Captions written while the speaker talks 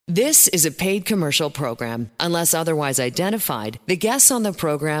This is a paid commercial program. Unless otherwise identified, the guests on the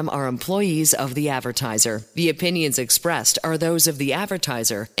program are employees of the advertiser. The opinions expressed are those of the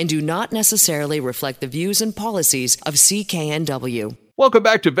advertiser and do not necessarily reflect the views and policies of CKNW. Welcome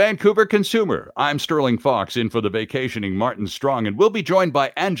back to Vancouver Consumer. I'm Sterling Fox, in for the vacationing Martin Strong, and we'll be joined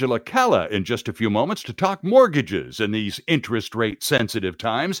by Angela Calla in just a few moments to talk mortgages in these interest rate sensitive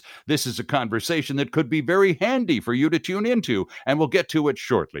times. This is a conversation that could be very handy for you to tune into, and we'll get to it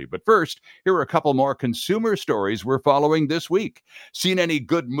shortly. But first, here are a couple more consumer stories we're following this week. Seen any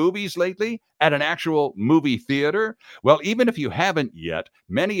good movies lately? At an actual movie theater? Well, even if you haven't yet,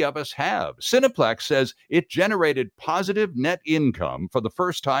 many of us have. Cineplex says it generated positive net income for the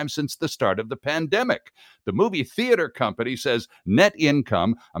first time since the start of the pandemic. The movie theater company says net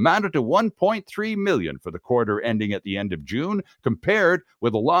income amounted to $1.3 million for the quarter ending at the end of June, compared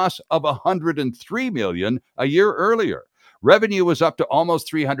with a loss of $103 million a year earlier. Revenue was up to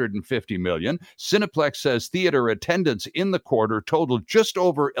almost $350 million. Cineplex says theater attendance in the quarter totaled just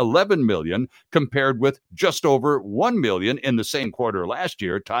over 11 million, compared with just over 1 million in the same quarter last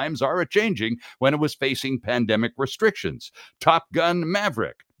year. Times are a-changing when it was facing pandemic restrictions. Top Gun: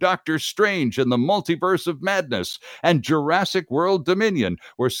 Maverick, Doctor Strange and the Multiverse of Madness, and Jurassic World Dominion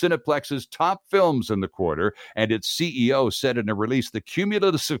were Cineplex's top films in the quarter, and its CEO said in a release the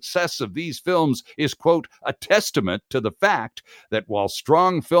cumulative success of these films is, quote, a testament to the fact that while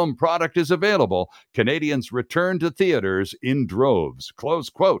strong film product is available, Canadians return to theaters in droves, close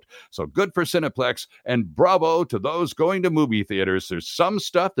quote. So good for Cineplex, and bravo to those going to movie theaters. There's some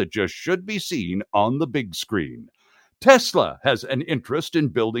stuff that just should be seen on the big screen. Tesla has an interest in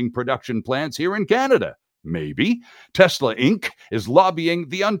building production plants here in Canada. Maybe. Tesla Inc. is lobbying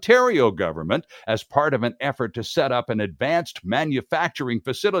the Ontario government as part of an effort to set up an advanced manufacturing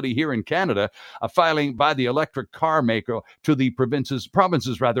facility here in Canada, a filing by the electric car maker to the province's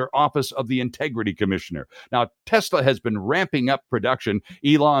Office of the Integrity Commissioner. Now, Tesla has been ramping up production.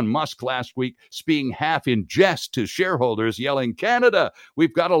 Elon Musk last week speaking half in jest to shareholders, yelling, "Canada,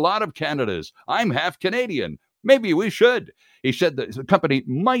 we've got a lot of Canadas. I'm half Canadian. Maybe we should." He said that the company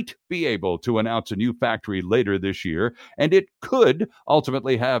might be able to announce a new factory later this year, and it could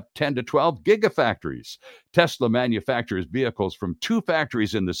ultimately have 10 to 12 gigafactories. Tesla manufactures vehicles from 2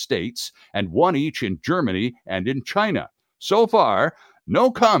 factories in the States and 1 each in Germany and in China. So far, no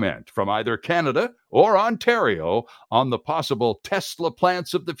comment from either Canada or Ontario on the possible Tesla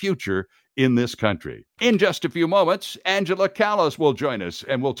plants of the future in this country. In just a few moments, Angela Calla will join us,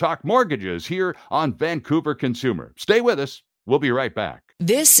 and we'll talk mortgages here on Vancouver Consumer. Stay with us. We'll be right back.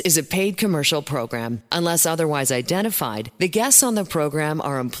 This is a paid commercial program. Unless otherwise identified, the guests on the program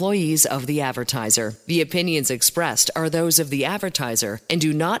are employees of the advertiser. The opinions expressed are those of the advertiser and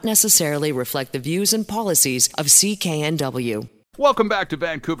do not necessarily reflect the views and policies of CKNW. Welcome back to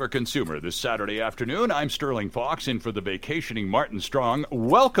Vancouver Consumer this Saturday afternoon. I'm Sterling Fox, in for the vacationing Martin Strong,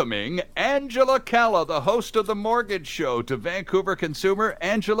 welcoming Angela Calla, the host of The Mortgage Show, to Vancouver Consumer.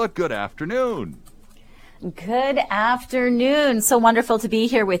 Angela, good afternoon. Good afternoon. So wonderful to be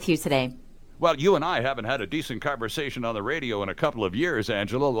here with you today. Well, you and I haven't had a decent conversation on the radio in a couple of years,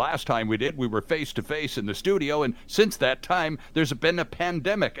 Angela. Last time we did, we were face-to-face in the studio, and since that time, there's been a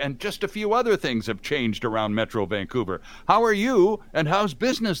pandemic, and just a few other things have changed around Metro Vancouver. How are you, and how's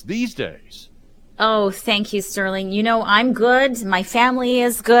business these days? Oh, thank you, Sterling. You know, I'm good. My family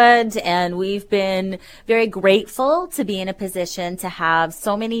is good, and we've been very grateful to be in a position to have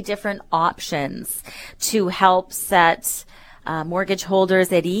so many different options to help set mortgage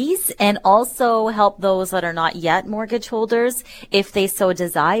holders at ease, and also help those that are not yet mortgage holders, if they so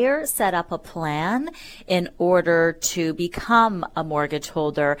desire, set up a plan in order to become a mortgage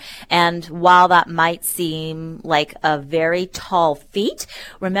holder. And while that might seem like a very tall feat,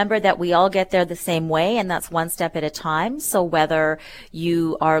 remember that we all get there the same way, and that's one step at a time. So whether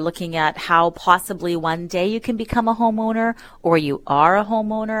you are looking at how possibly one day you can become a homeowner, or you are a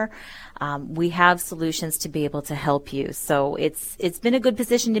homeowner, we have solutions to be able to help you. So it's been a good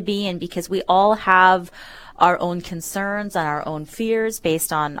position to be in, because we all have our own concerns and our own fears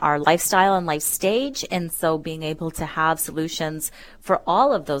based on our lifestyle and life stage. And so being able to have solutions for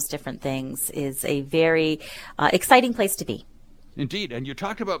all of those different things is a very exciting place to be. Indeed, and you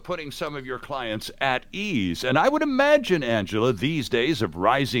talked about putting some of your clients at ease. And I would imagine, Angela, these days of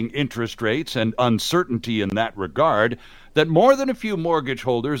rising interest rates and uncertainty in that regard, that more than a few mortgage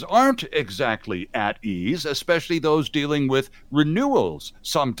holders aren't exactly at ease, especially those dealing with renewals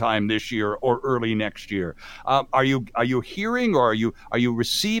sometime this year or early next year. Are you hearing, or are you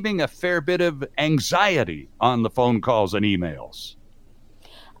receiving a fair bit of anxiety on the phone calls and emails?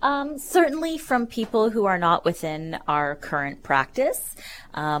 Certainly from people who are not within our current practice.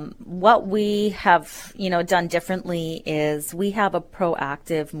 What we have, done differently is we have a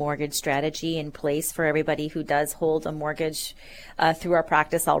proactive mortgage strategy in place for everybody who does hold a mortgage through our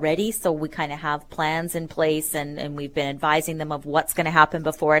practice already. So we kind of have plans in place, and we've been advising them of what's going to happen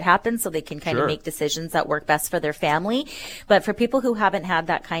before it happens, so they can kind of make decisions that work best for their family. But for people who haven't had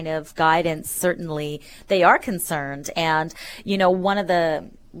that kind of guidance, certainly they are concerned. And,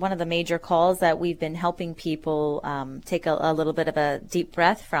 one of the major calls that we've been helping people take a little bit of a deep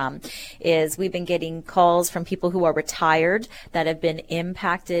breath from is we've been getting calls from people who are retired that have been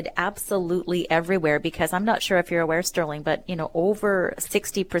impacted absolutely everywhere, because I'm not sure if you're aware, Sterling, but over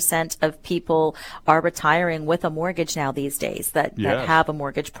 60% of people are retiring with a mortgage now these days that have a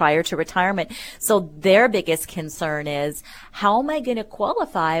mortgage prior to retirement. So their biggest concern is, how am I going to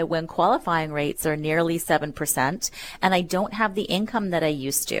qualify when qualifying rates are nearly 7% and I don't have the income that I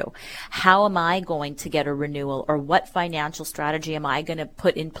used to? How am I going to get a renewal, or what financial strategy am I going to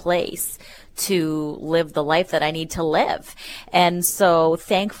put in place to live the life that I need to live? And so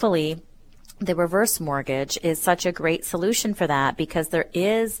thankfully, the reverse mortgage is such a great solution for that, because there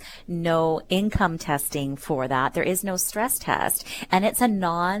is no income testing for that. There is no stress test, and it's a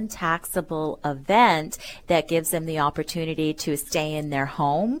non-taxable event that gives them the opportunity to stay in their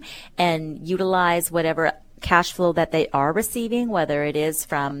home and utilize whatever cash flow that they are receiving, whether it is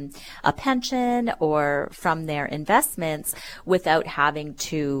from a pension or from their investments, without having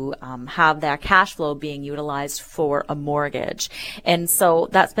to have their cash flow being utilized for a mortgage. And so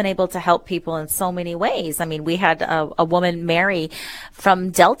that's been able to help people in so many ways. I mean, we had a woman, Mary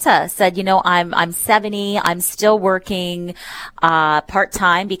from Delta, said, I'm 70, I'm still working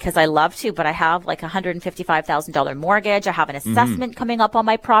part-time because I love to, but I have like $155,000 mortgage. I have an assessment coming up on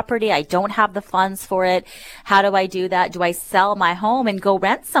my property. I don't have the funds for it. How do I do that? Do I sell my home and go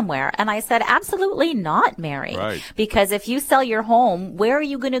rent somewhere? And I said, absolutely not, Mary. Right. Because if you sell your home, where are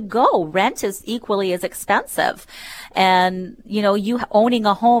you going to go? Rent is equally as expensive. And, you owning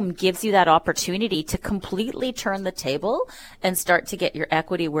a home gives you that opportunity to completely turn the table and start to get your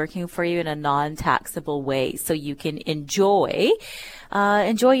equity working for you in a non-taxable way, so you can enjoy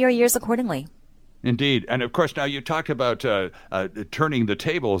your years accordingly. Indeed. And of course, now you talked about turning the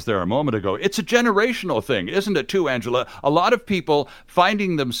tables there a moment ago. It's a generational thing, isn't it too, Angela? A lot of people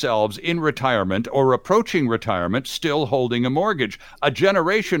finding themselves in retirement or approaching retirement still holding a mortgage. A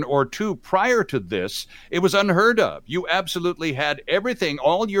generation or two prior to this, it was unheard of. You absolutely had everything.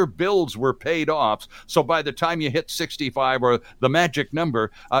 All your bills were paid off. So by the time you hit 65 or the magic number,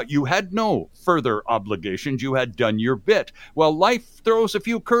 you had no further obligations. You had done your bit. Well, life throws a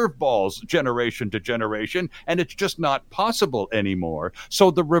few curveballs generation to generation, and it's just not possible anymore. So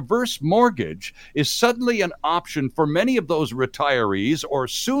the reverse mortgage is suddenly an option for many of those retirees or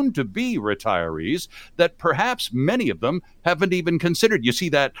soon-to-be retirees that perhaps many of them haven't even considered. You see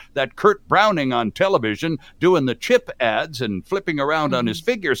that Kurt Browning on television doing the chip ads and flipping around on his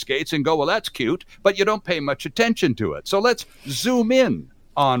figure skates and go, well, that's cute, but you don't pay much attention to it. So let's zoom in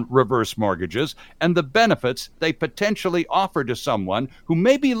on reverse mortgages and the benefits they potentially offer to someone who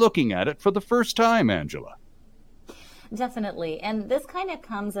may be looking at it for the first time, Angela. Definitely. And this kind of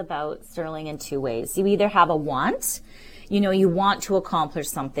comes about, Sterling, in two ways. You either have a want, you want to accomplish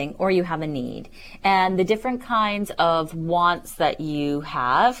something, or you have a need. And the different kinds of wants that you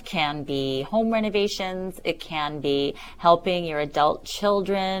have can be home renovations. It can be helping your adult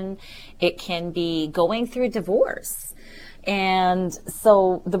children. It can be going through divorce. And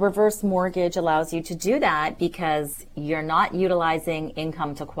so the reverse mortgage allows you to do that because you're not utilizing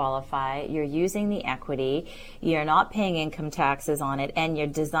income to qualify. You're using the equity. You're not paying income taxes on it, and you're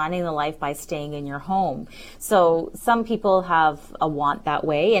designing the life by staying in your home. So some people have a want that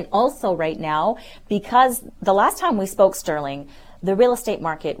way. And also right now, because the last time we spoke, Sterling, the real estate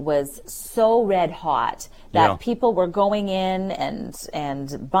market was so red hot that people were going in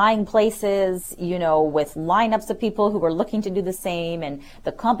and buying places, with lineups of people who were looking to do the same, and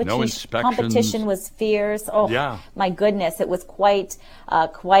the competition was fierce. My goodness, it was quite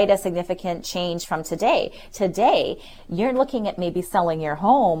a significant change from today. Today, you're looking at maybe selling your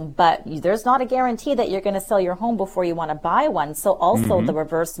home, but there's not a guarantee that you're going to sell your home before you want to buy one. So also the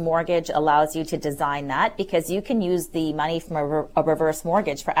reverse mortgage allows you to design that, because you can use the money from a reverse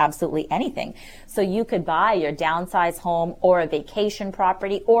mortgage for absolutely anything. So you could buy your downsized home or a vacation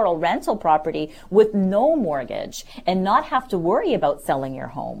property or a rental property with no mortgage and not have to worry about selling your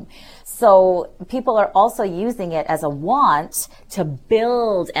home. So people are also using it as a want to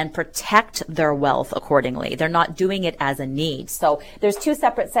build and protect their wealth accordingly. They're not doing it as a need. So there's two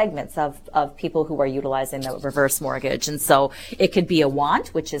separate segments of people who are utilizing the reverse mortgage. And so it could be a want,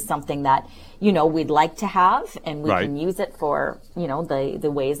 which is something that we'd like to have, and we Right. can use it for,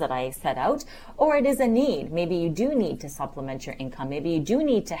 the ways that I set out, or it is a need. Maybe you do need to supplement your income. Maybe you do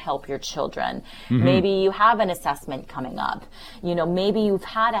need to help your children. Maybe you have an assessment coming up. Maybe you've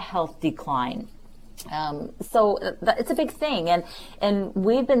had a health decline. So it's a big thing. And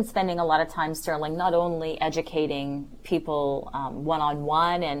we've been spending a lot of time, Sterling, not only educating people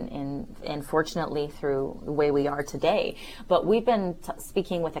one-on-one and fortunately through the way we are today, but we've been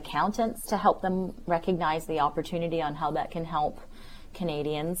speaking with accountants to help them recognize the opportunity on how that can help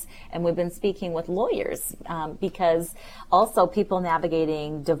Canadians, and we've been speaking with lawyers because also people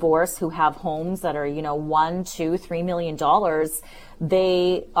navigating divorce who have homes that are $1, $2, $3 million,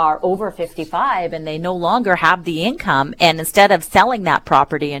 they are over 55 and they no longer have the income, and instead of selling that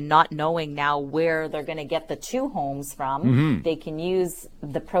property and not knowing now where they're going to get the two homes from, they can use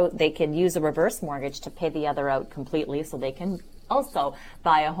a reverse mortgage to pay the other out completely, so they can also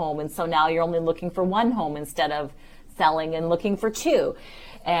buy a home. And so now you're only looking for one home instead of selling and looking for two,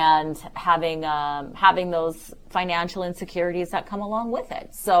 and having those financial insecurities that come along with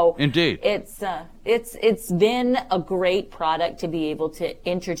it. So indeed, it's been a great product to be able to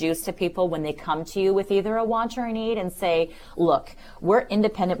introduce to people when they come to you with either a want or a need and say, look, we're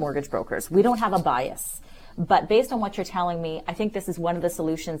independent mortgage brokers. We don't have a bias, but based on what you're telling me, I think this is one of the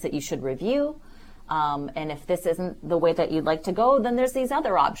solutions that you should review. And if this isn't the way that you'd like to go, then there's these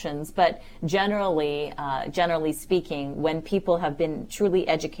other options. But generally speaking, when people have been truly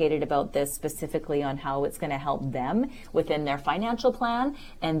educated about this, specifically on how it's going to help them within their financial plan,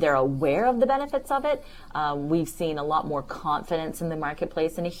 and they're aware of the benefits of it, we've seen a lot more confidence in the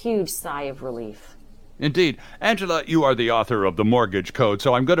marketplace and a huge sigh of relief. Indeed. Angela, you are the author of The Mortgage Code,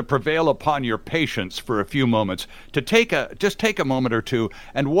 so I'm going to prevail upon your patience for a few moments to take a moment or two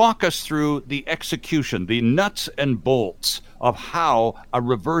and walk us through the execution, the nuts and bolts of how a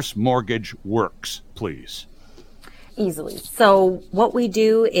reverse mortgage works, please. Easily. So what we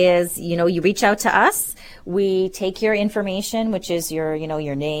do is, you reach out to us. We take your information, which is your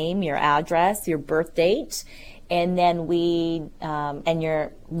name, your address, your birth date, and then we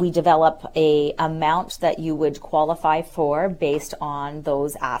develop a amount that you would qualify for based on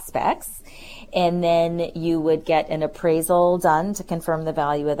those aspects. And then you would get an appraisal done to confirm the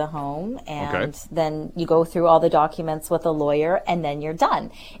value of the home. And then you go through all the documents with a lawyer, and then you're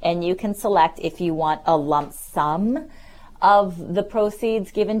done. And you can select if you want a lump sum of the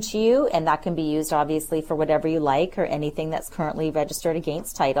proceeds given to you, and that can be used obviously for whatever you like or anything that's currently registered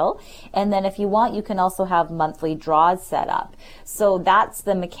against title. And then if you want, you can also have monthly draws set up. So that's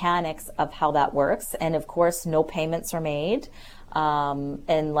the mechanics of how that works. And of course, no payments are made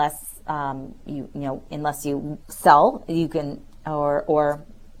unless unless you sell, you can or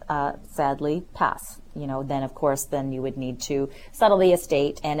sadly pass. Then of course, then you would need to settle the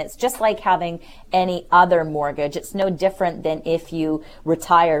estate. And it's just like having any other mortgage. It's no different than if you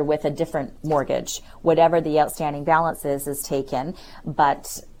retire with a different mortgage. Whatever the outstanding balance is taken.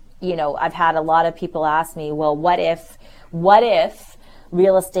 But, I've had a lot of people ask me, well, what if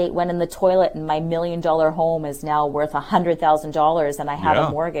real estate went in the toilet and my $1 million home is now worth $100,000 and I have a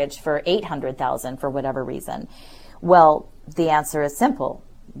mortgage for $800,000 for whatever reason? Well, the answer is simple.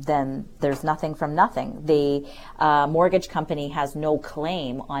 Then there's nothing from nothing. The mortgage company has no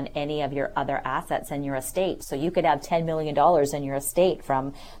claim on any of your other assets in your estate. So you could have $10 million in your estate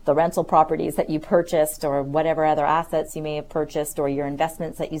from the rental properties that you purchased or whatever other assets you may have purchased or your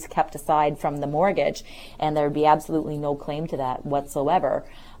investments that you kept aside from the mortgage, and there'd be absolutely no claim to that whatsoever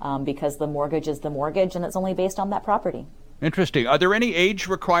because the mortgage is the mortgage and it's only based on that property. Interesting. Are there any age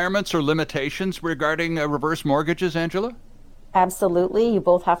requirements or limitations regarding reverse mortgages, Angela? Absolutely. You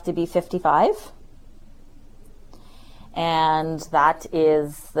both have to be 55. And that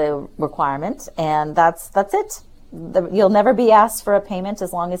is the requirement. And that's it. You'll never be asked for a payment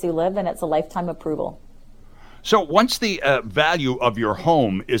as long as you live, and it's a lifetime approval. So once the value of your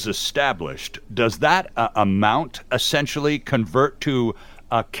home is established, does that amount essentially convert to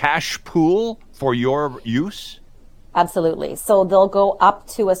a cash pool for your use? Absolutely. So they'll go up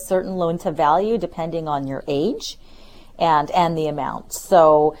to a certain loan to value depending on your age and the amount.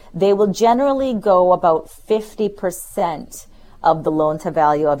 So they will generally go about 50% of the loan to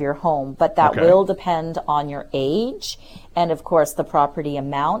value of your home, but that will depend on your age and of course the property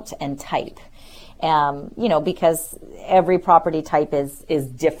amount and type. Because every property type is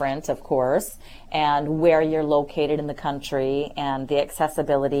different, of course, and where you're located in the country and the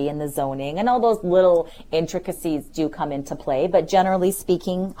accessibility and the zoning and all those little intricacies do come into play. But generally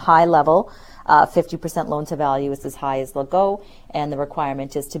speaking, high level, 50% loan to value is as high as they'll go, and the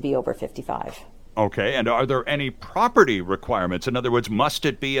requirement is to be over 55. Okay, and are there any property requirements? In other words, must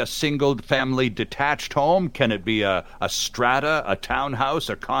it be a single-family detached home? Can it be a strata, a townhouse,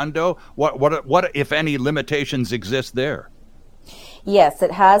 a condo? What, if any, limitations exist there? Yes,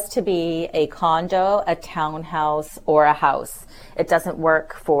 it has to be a condo, a townhouse, or a house. It doesn't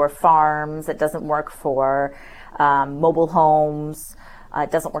work for farms. It doesn't work for mobile homes. It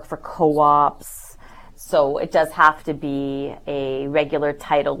doesn't work for co-ops. So it does have to be a regular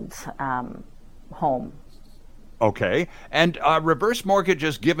titled home. Okay. And are reverse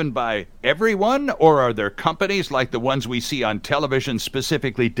mortgages given by everyone, or are there companies like the ones we see on television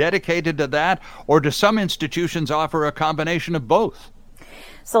specifically dedicated to that, or do some institutions offer a combination of both?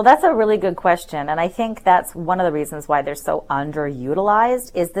 So that's a really good question, and I think that's one of the reasons why they're so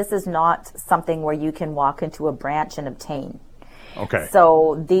underutilized, is this is not something where you can walk into a branch and obtain. Okay.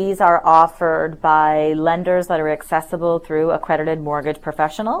 So these are offered by lenders that are accessible through accredited mortgage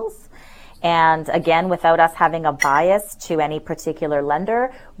professionals. And again, without us having a bias to any particular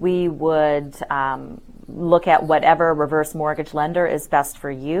lender, we would look at whatever reverse mortgage lender is best for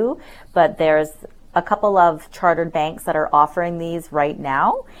you. But there's a couple of chartered banks that are offering these right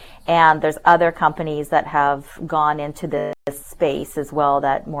now. And there's other companies that have gone into this space as well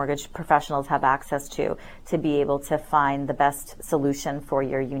that mortgage professionals have access to be able to find the best solution for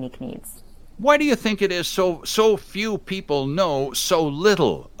your unique needs. Why do you think it is so few people know so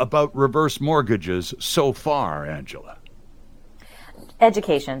little about reverse mortgages so far, Angela?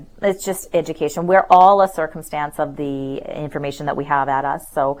 Education. It's just education. We're all a circumstance of the information that we have at us.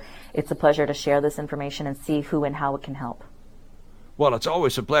 So it's a pleasure to share this information and see who and how it can help. Well, it's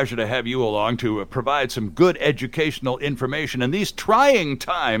always a pleasure to have you along to provide some good educational information in these trying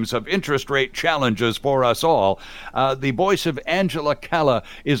times of interest rate challenges for us all. The voice of Angela Calla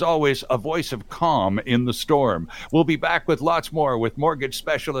is always a voice of calm in the storm. We'll be back with lots more with mortgage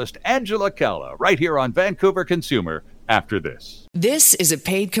specialist Angela Calla right here on Vancouver Consumer after this. This is a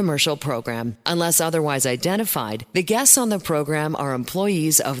paid commercial program. Unless otherwise identified, the guests on the program are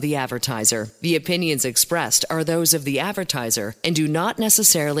employees of the advertiser. The opinions expressed are those of the advertiser and do not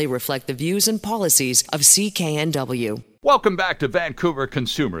necessarily reflect the views and policies of CKNW. Welcome back to Vancouver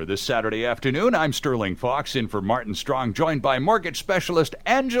Consumer this Saturday afternoon. I'm Sterling Fox, in for Martin Strong, joined by mortgage specialist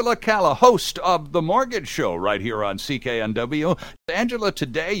Angela Calla, host of The Mortgage Show right here on CKNW. Angela,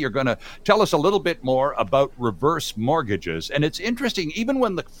 today you're going to tell us a little bit more about reverse mortgages. And it's interesting, even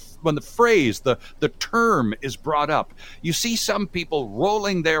when the phrase, the term is brought up, you see some people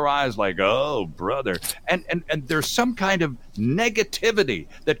rolling their eyes like, oh, brother. And there's some kind of negativity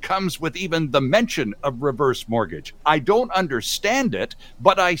that comes with even the mention of reverse mortgage. I don't understand it,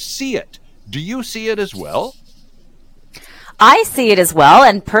 but I see it. Do you see it as well? I see it as well,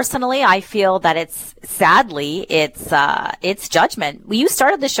 and personally, I feel that it's judgment. You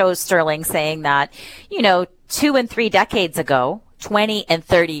started the show, Sterling, saying that 2 and 3 decades ago, 20 and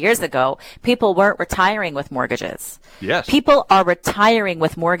 30 years ago, people weren't retiring with mortgages. Yes. People are retiring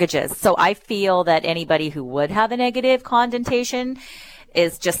with mortgages. So I feel that anybody who would have a negative connotation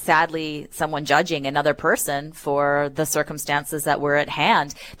is just sadly someone judging another person for the circumstances that were at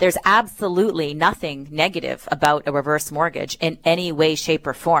hand. There's absolutely nothing negative about a reverse mortgage in any way, shape,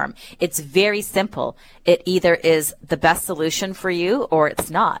 or form. It's very simple. It either is the best solution for you or it's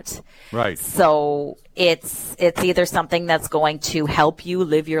not. Right. So it's either something that's going to help you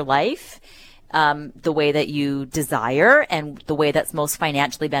live your life the way that you desire and the way that's most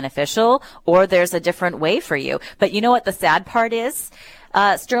financially beneficial, or there's a different way for you. But you know what the sad part is?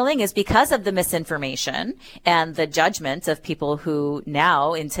 Sterling, is because of the misinformation and the judgment of people who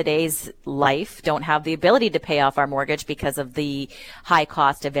now in today's life don't have the ability to pay off our mortgage because of the high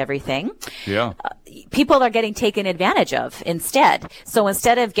cost of everything. Yeah. People are getting taken advantage of instead. So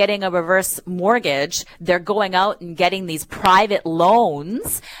instead of getting a reverse mortgage, they're going out and getting these private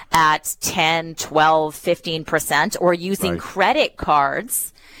loans at 10, 12, 15%, or using credit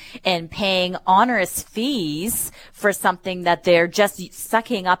cards and paying onerous fees for something that they're just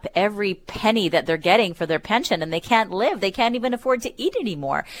sucking up every penny that they're getting for their pension, and they can't live. They can't even afford to eat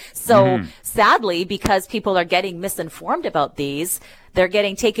anymore. So sadly, because people are getting misinformed about these, they're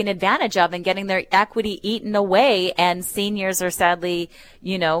getting taken advantage of and getting their equity eaten away, and seniors are sadly,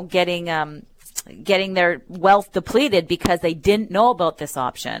 getting their wealth depleted because they didn't know about this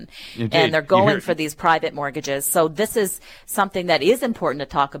option. Indeed. And they're going for these private mortgages. So this is something that is important to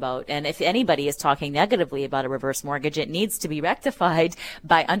talk about. And if anybody is talking negatively about a reverse mortgage, it needs to be rectified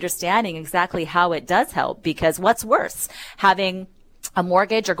by understanding exactly how it does help. Because what's worse, having a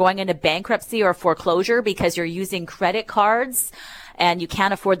mortgage or going into bankruptcy or foreclosure because you're using credit cards and you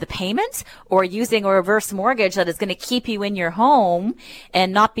can't afford the payment, or using a reverse mortgage that is going to keep you in your home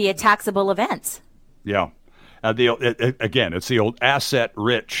and not be a taxable event. Yeah. Again, it's the old asset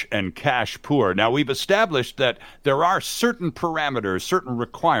rich and cash poor. Now, we've established that there are certain parameters, certain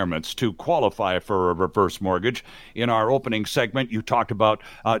requirements to qualify for a reverse mortgage. In our opening segment, you talked about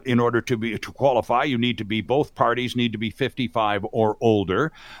in order to qualify, you need to be, both parties need to be 55 or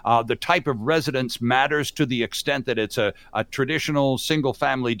older. The type of residence matters to the extent that it's a traditional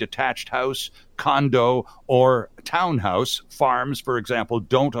single-family detached house, condo, or townhouse. Farms, for example,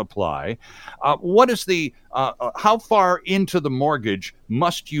 don't apply. What is the how far into the mortgage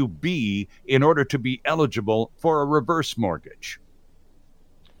must you be in order to be eligible for a reverse mortgage?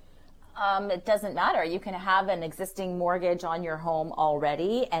 It doesn't matter. You can have an existing mortgage on your home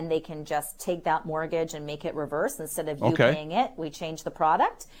already, and they can just take that mortgage and make it reverse instead of you paying it. We change the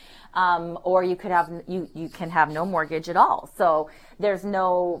product. Or you could have you can have no mortgage at all. So there's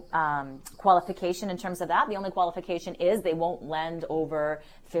no qualification in terms of that. The only qualification is they won't lend over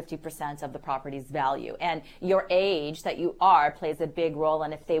 50% of the property's value. And your age that you are plays a big role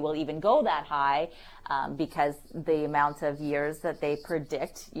in if they will even go that high, because the amount of years that they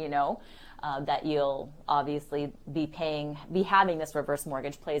predict, that you'll obviously be having this reverse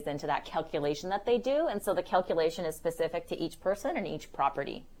mortgage plays into that calculation that they do. And so the calculation is specific to each person and each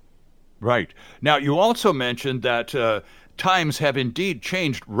property. Right. Now, you also mentioned that times have indeed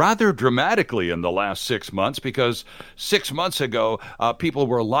changed rather dramatically in the last 6 months, because 6 months ago, people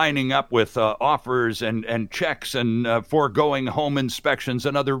were lining up with offers and checks and foregoing home inspections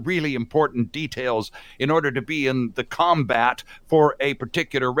and other really important details in order to be in the combat for a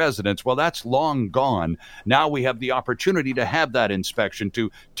particular residence. Well, that's long gone. Now we have the opportunity to have that inspection, to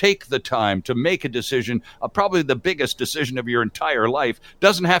take the time to make a decision, probably the biggest decision of your entire life.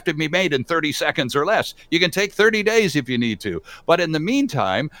 Doesn't have to be made in 30 seconds or less. You can take 30 days if you need to. But in the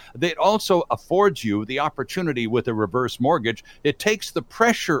meantime, it also affords you the opportunity with a reverse mortgage. It takes the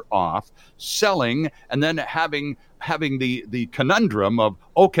pressure off selling and then having the conundrum of,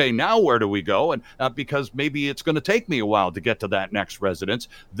 okay, now where do we go? And because maybe it's going to take me a while to get to that next residence.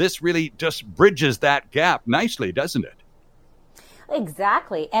 This really just bridges that gap nicely, doesn't it?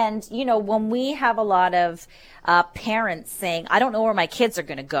 Exactly. And, when we have a lot of parents saying, I don't know where my kids are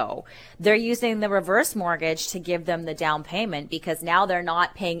going to go, they're using the reverse mortgage to give them the down payment, because now they're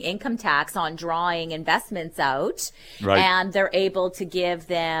not paying income tax on drawing investments out. Right. And they're able to give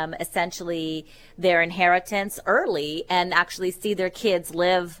them essentially their inheritance early and actually see their kids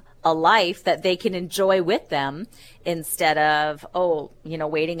live a life that they can enjoy with them, instead of,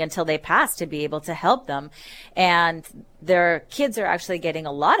 waiting until they pass to be able to help them. And their kids are actually getting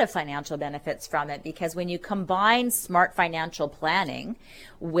a lot of financial benefits from it, because when you combine smart financial planning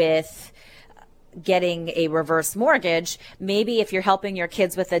with getting a reverse mortgage, maybe if you're helping your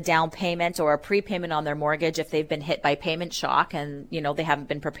kids with a down payment or a prepayment on their mortgage, if they've been hit by payment shock and, they haven't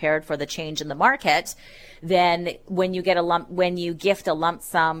been prepared for the change in the market, then when you gift a lump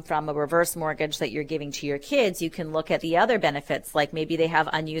sum from a reverse mortgage that you're giving to your kids, you can look at the other benefits, like maybe they have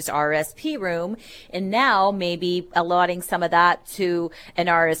unused RSP room, and now maybe allotting some of that to an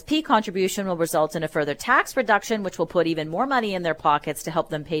RSP contribution will result in a further tax reduction, which will put even more money in their pockets to help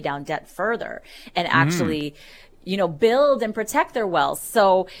them pay down debt further and actually, build and protect their wealth.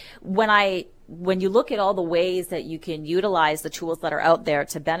 So when you look at all the ways that you can utilize the tools that are out there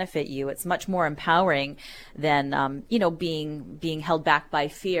to benefit you, it's much more empowering than, being held back by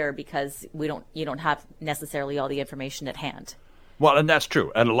fear because you don't have necessarily all the information at hand. Well, and that's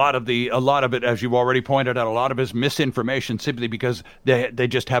true. And a lot of it, as you've already pointed out, a lot of it is misinformation simply because they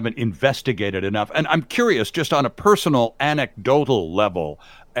just haven't investigated enough. And I'm curious, just on a personal anecdotal level,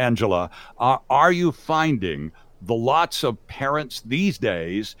 Angela, are you finding the lots of parents these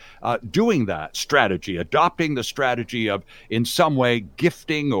days doing that strategy, adopting the strategy of in some way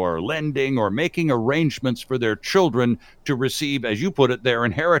gifting or lending or making arrangements for their children to receive, as you put it, their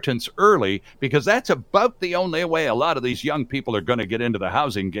inheritance early, because that's about the only way a lot of these young people are going to get into the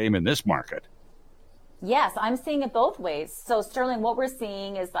housing game in this market? Yes, I'm seeing it both ways. So, Sterling, what we're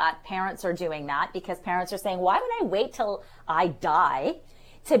seeing is that parents are doing that because parents are saying, why would I wait till I die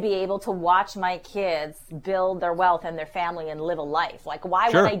to be able to watch my kids build their wealth and their family and live a life? Like, why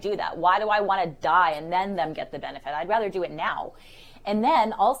would I do that? Why do I want to die and then them get the benefit? I'd rather do it now. And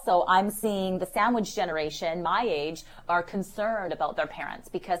then also I'm seeing the sandwich generation, my age, are concerned about their parents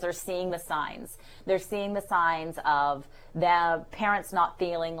because they're seeing the signs. They're seeing the signs of the parents not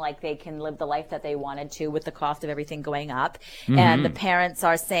feeling like they can live the life that they wanted to with the cost of everything going up. Mm-hmm. And the parents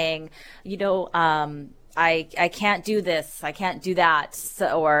are saying, I can't do this. I can't do that.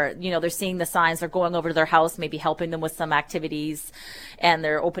 So, or, they're seeing the signs, they're going over to their house, maybe helping them with some activities, and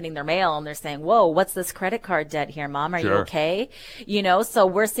they're opening their mail and they're saying, whoa, what's this credit card debt here, Mom? Are you okay? So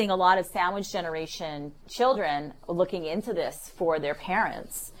we're seeing a lot of sandwich generation children looking into this for their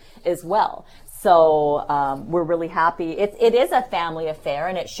parents as well. So we're really happy. It is a family affair,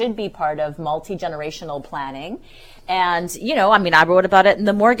 and it should be part of multi-generational planning. And, I wrote about it in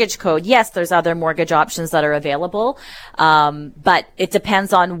the mortgage code. Yes, there's other mortgage options that are available. But it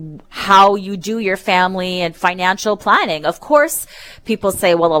depends on how you do your family and financial planning. Of course, people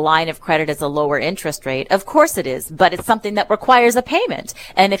say, well, a line of credit is a lower interest rate. Of course it is, but it's something that requires a payment.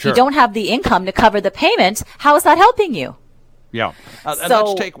 And if you don't have the income to cover the payment, how is that helping you? Yeah.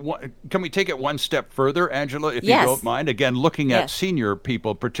 And can we take it one step further, Angela, if you don't mind? Again, looking at senior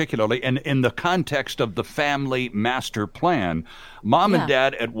people particularly, and in the context of the family master plan, Mom and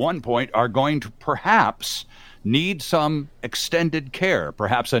Dad at one point are going to perhaps need some extended care,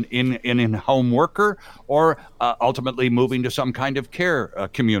 perhaps an in-home worker, or ultimately moving to some kind of care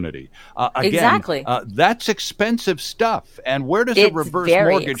community. Exactly. That's expensive stuff. And where does a reverse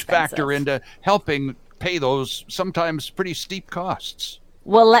mortgage factor into helping pay those sometimes pretty steep costs?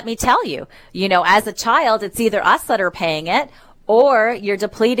 Well, let me tell you, as a child, it's either us that are paying it, or you're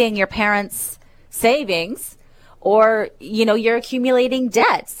depleting your parents' savings, or, you're accumulating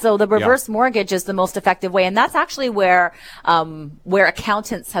debt. So the reverse mortgage is the most effective way. And that's actually where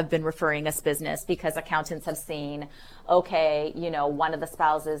accountants have been referring us business, because accountants have seen, okay, one of the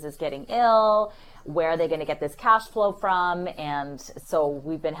spouses is getting ill. Where are they going to get this cash flow from? And so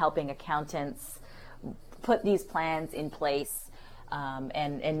we've been helping accountants put these plans in place,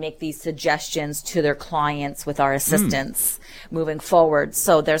 and make these suggestions to their clients with our assistance moving forward.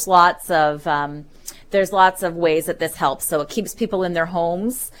 So there's lots of ways that this helps. So it keeps people in their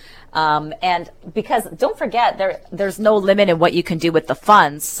homes. And because don't forget, there's no limit in what you can do with the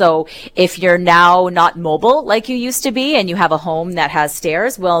funds. So if you're now not mobile like you used to be and you have a home that has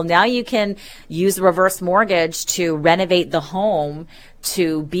stairs, well, now you can use the reverse mortgage to renovate the home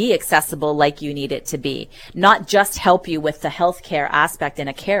to be accessible like you need it to be, not just help you with the healthcare aspect in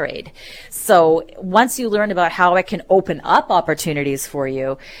a care aid. So once you learn about how it can open up opportunities for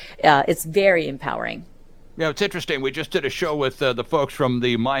you, it's very empowering. Yeah, it's interesting. We just did a show with the folks from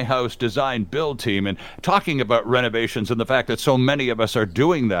the My House Design Build team, and talking about renovations and the fact that so many of us are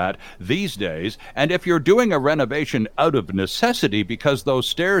doing that these days. And if you're doing a renovation out of necessity because those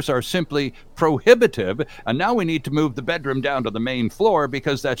stairs are simply prohibitive, and now we need to move the bedroom down to the main floor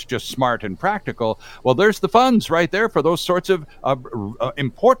because that's just smart and practical, well, there's the funds right there for those sorts of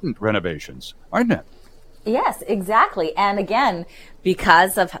important renovations, aren't it? Yes, exactly. And again,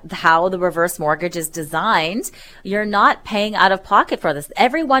 because of how the reverse mortgage is designed, you're not paying out of pocket for this.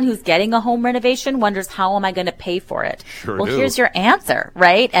 Everyone who's getting a home renovation wonders, how am I going to pay for it? Here's your answer,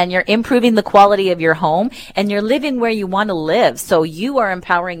 right? And you're improving the quality of your home, and you're living where you want to live. So you are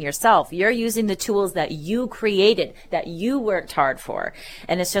empowering yourself. You're using the tools that you created, that you worked hard for.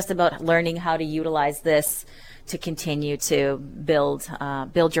 And it's just about learning how to utilize this to continue to build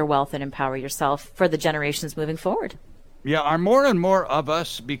your wealth and empower yourself for the generations moving forward. Yeah, are more and more of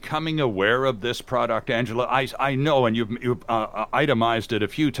us becoming aware of this product, Angela? I know, and you've itemized it a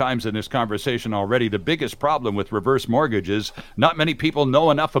few times in this conversation already, the biggest problem with reverse mortgages, not many people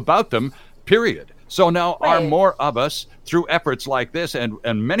know enough about them, period. So now are more of us, through efforts like this and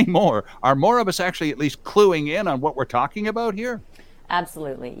many more, are more of us actually at least cluing in on what we're talking about here?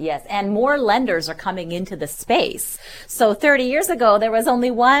 Absolutely, yes. And more lenders are coming into the space. So 30 years ago, there was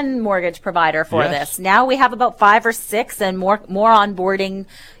only one mortgage provider for this. Now we have about 5 or 6 and more onboarding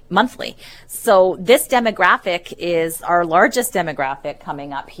monthly. So this demographic is our largest demographic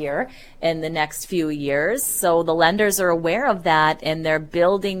coming up here in the next few years. So the lenders are aware of that, and they're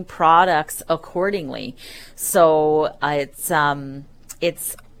building products accordingly. So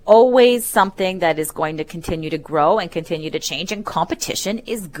it's always something that is going to continue to grow and continue to change, and competition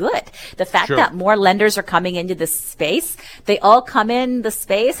is good. The fact that more lenders are coming into this space, they all come in the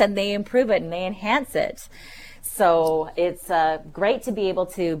space and they improve it and they enhance it. So it's great to be able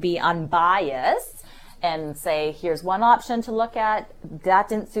to be unbiased and say, here's one option to look at. That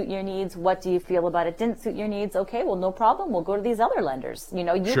didn't suit your needs. What do you feel about it? Didn't suit your needs. Okay, well, no problem. We'll go to these other lenders. You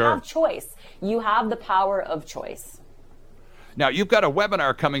have choice. You have the power of choice. Now, you've got a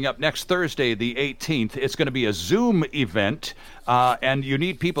webinar coming up next Thursday, the 18th. It's going to be a Zoom event, and you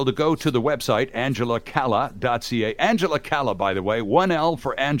need people to go to the website, angelacalla.ca. Angela Calla, by the way, 1 L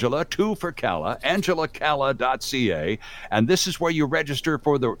for Angela, 2 for Calla, angelacalla.ca. And this is where you register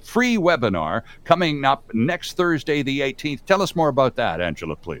for the free webinar coming up next Thursday, the 18th. Tell us more about that,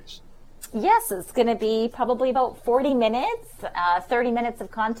 Angela, please. Yes, it's going to be probably about 40 minutes, 30 minutes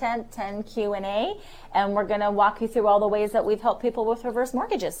of content, 10 Q&A, and we're going to walk you through all the ways that we've helped people with reverse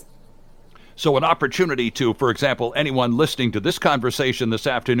mortgages. So an opportunity to, for example, anyone listening to this conversation this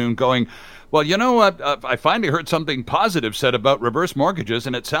afternoon going, well, you know what, I finally heard something positive said about reverse mortgages,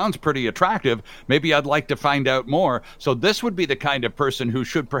 and it sounds pretty attractive. Maybe I'd like to find out more. So this would be the kind of person who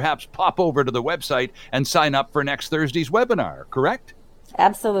should perhaps pop over to the website and sign up for next Thursday's webinar, correct?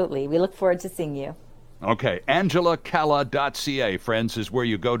 Absolutely. We look forward to seeing you. Okay, AngelaCalla.ca, friends, is where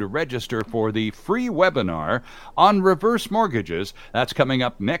you go to register for the free webinar on reverse mortgages. That's coming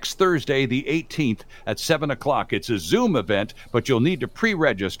up next Thursday, the 18th at 7 o'clock. It's a Zoom event, but you'll need to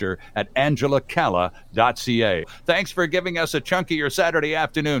pre-register at AngelaCalla.ca. Thanks for giving us a chunk of your Saturday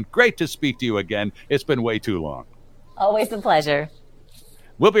afternoon. Great to speak to you again. It's been way too long. Always a pleasure.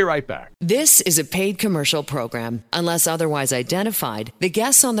 We'll be right back. This is a paid commercial program. Unless otherwise identified, the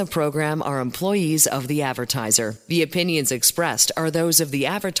guests on the program are employees of the advertiser. The opinions expressed are those of the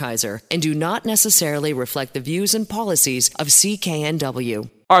advertiser and do not necessarily reflect the views and policies of CKNW.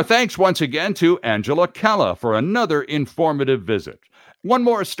 Our thanks once again to Angela Calla for another informative visit. One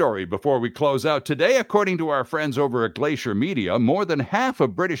more story before we close out today. According to our friends over at Glacier Media, more than half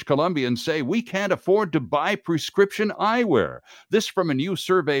of British Columbians say we can't afford to buy prescription eyewear. This from a new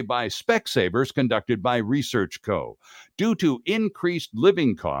survey by Specsavers conducted by Research Co. Due to increased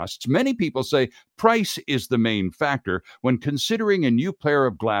living costs, many people say price is the main factor when considering a new pair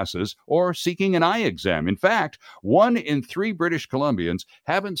of glasses or seeking an eye exam. In fact, 1 in 3 British Columbians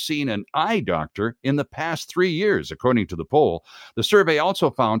haven't seen an eye doctor in the past 3 years, according to the poll. The survey also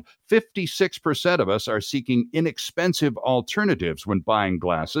found 56% of us are seeking inexpensive alternatives when buying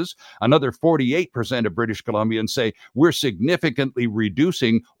glasses. Another 48% of British Columbians say we're significantly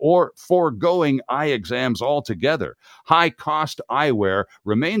reducing or foregoing eye exams altogether. High-cost eyewear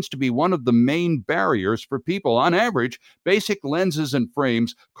remains to be one of the main barriers for people. On average, basic lenses and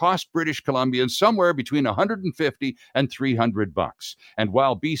frames cost British Columbians somewhere between $150 and $300. And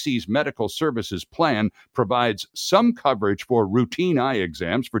while BC's Medical Services Plan provides some coverage for routine eye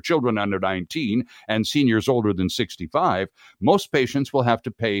exams for children under 19 and seniors older than 65, most patients will have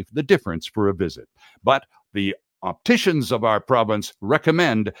to pay the difference for a visit. But the opticians of our province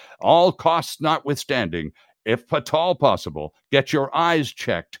recommend, all costs notwithstanding, if at all possible, get your eyes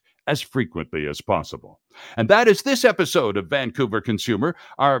checked as frequently as possible. And that is this episode of Vancouver Consumer.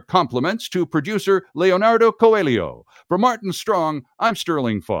 Our compliments to producer Leonardo Coelho. For Martin Strong, I'm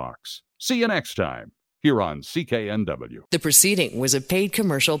Sterling Fox. See you next time here on CKNW. The proceeding was a paid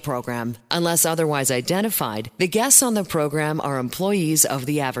commercial program. Unless otherwise identified, the guests on the program are employees of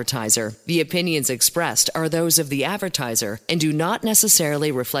the advertiser. The opinions expressed are those of the advertiser and do not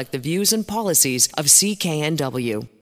necessarily reflect the views and policies of CKNW.